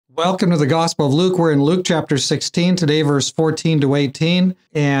Welcome to the Gospel of Luke. We're in Luke chapter 16, today verse 14 to 18.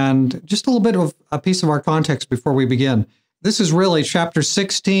 And just a little bit of a piece of our context before we begin. This is really, chapter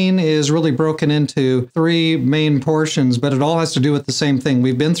 16 is really broken into three main portions, but it all has to do with the same thing.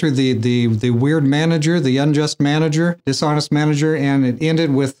 We've been through the weird manager, the unjust manager, dishonest manager, and it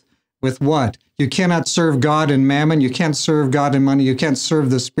ended with what? You cannot serve God in mammon, you can't serve God in money, you can't serve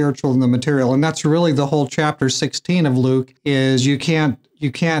the spiritual and the material. And that's really the whole chapter 16 of Luke, is you can't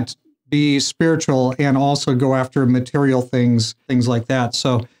be spiritual and also go after material things like that.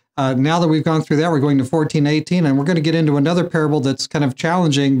 So now that we've gone through that, we're going to 14, 18, and we're going to get into another parable that's kind of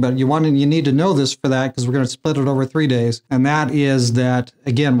challenging, but you need to know this for that, because we're going to split it over 3 days. And that is that,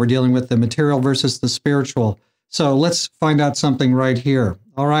 again, we're dealing with the material versus the spiritual. So let's find out something right here.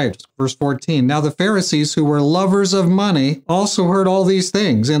 All right, verse 14. Now the Pharisees, who were lovers of money, also heard all these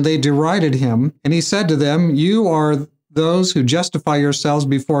things, and they derided him. And he said to them, "You are those who justify yourselves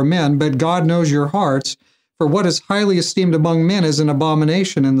before men, but God knows your hearts. For what is highly esteemed among men is an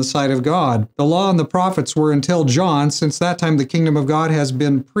abomination in the sight of God. The law and the prophets were until John. Since that time the kingdom of God has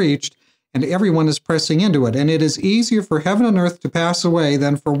been preached, and everyone is pressing into it. And it is easier for heaven and earth to pass away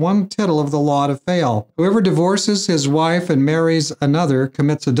than for one tittle of the law to fail. Whoever divorces his wife and marries another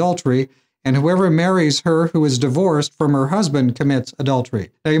commits adultery, and whoever marries her who is divorced from her husband commits adultery."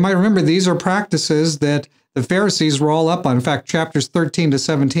 Now you might remember these are practices that the Pharisees were all up on. In fact, chapters 13 to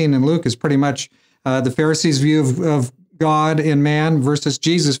 17 in Luke is pretty much the Pharisees' view of God and man versus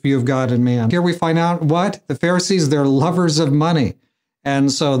Jesus' view of God and man. Here we find out what? The Pharisees, they're lovers of money.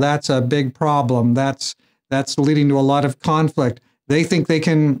 And so that's a big problem. That's leading to a lot of conflict. They think they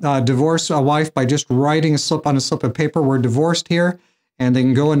can divorce a wife by just writing a slip on a slip of paper, "We're divorced here," and they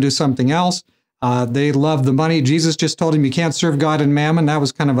can go and do something else. They love the money. Jesus just told him you can't serve God and mammon. That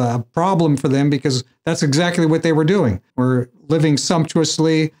was kind of a problem for them, because that's exactly what they were doing. We're living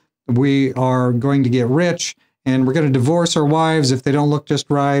sumptuously. We are going to get rich, and we're going to divorce our wives if they don't look just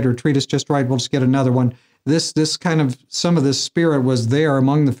right or treat us just right. We'll just get another one. This kind of, some of this spirit was there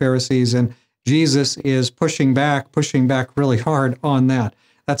among the Pharisees, and Jesus is pushing back really hard on that.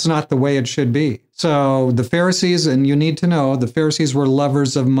 That's not the way it should be. So the Pharisees, and you need to know, the Pharisees were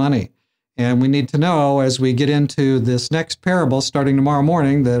lovers of money. And we need to know, as we get into this next parable starting tomorrow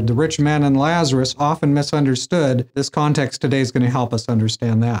morning, the rich man and Lazarus, often misunderstood. This context today is going to help us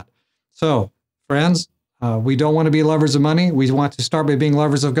understand that. So, friends, we don't want to be lovers of money. We want to start by being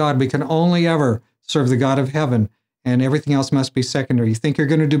lovers of God. We can only ever serve the God of heaven, and everything else must be secondary. You think you're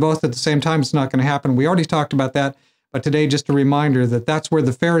going to do both at the same time, it's not going to happen. We already talked about that, but today just a reminder that that's where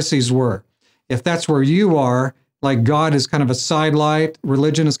the Pharisees were. If that's where you are, like God is kind of a sidelight,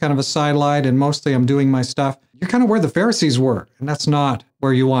 religion is kind of a sidelight, and mostly I'm doing my stuff, you're kind of where the Pharisees were, and that's not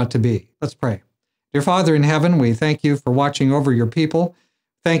where you want to be. Let's pray. Dear Father in heaven, we thank you for watching over your people.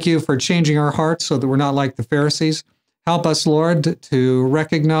 Thank you for changing our hearts so that we're not like the Pharisees. Help us, Lord, to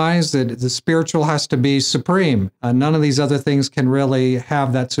recognize that the spiritual has to be supreme. None of these other things can really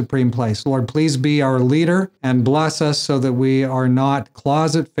have that supreme place. Lord, please be our leader and bless us so that we are not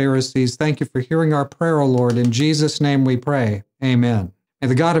closet Pharisees. Thank you for hearing our prayer, O Lord. In Jesus' name we pray. Amen. May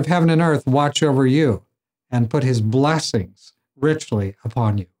the God of heaven and earth watch over you and put his blessings richly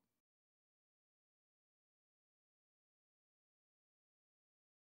upon you.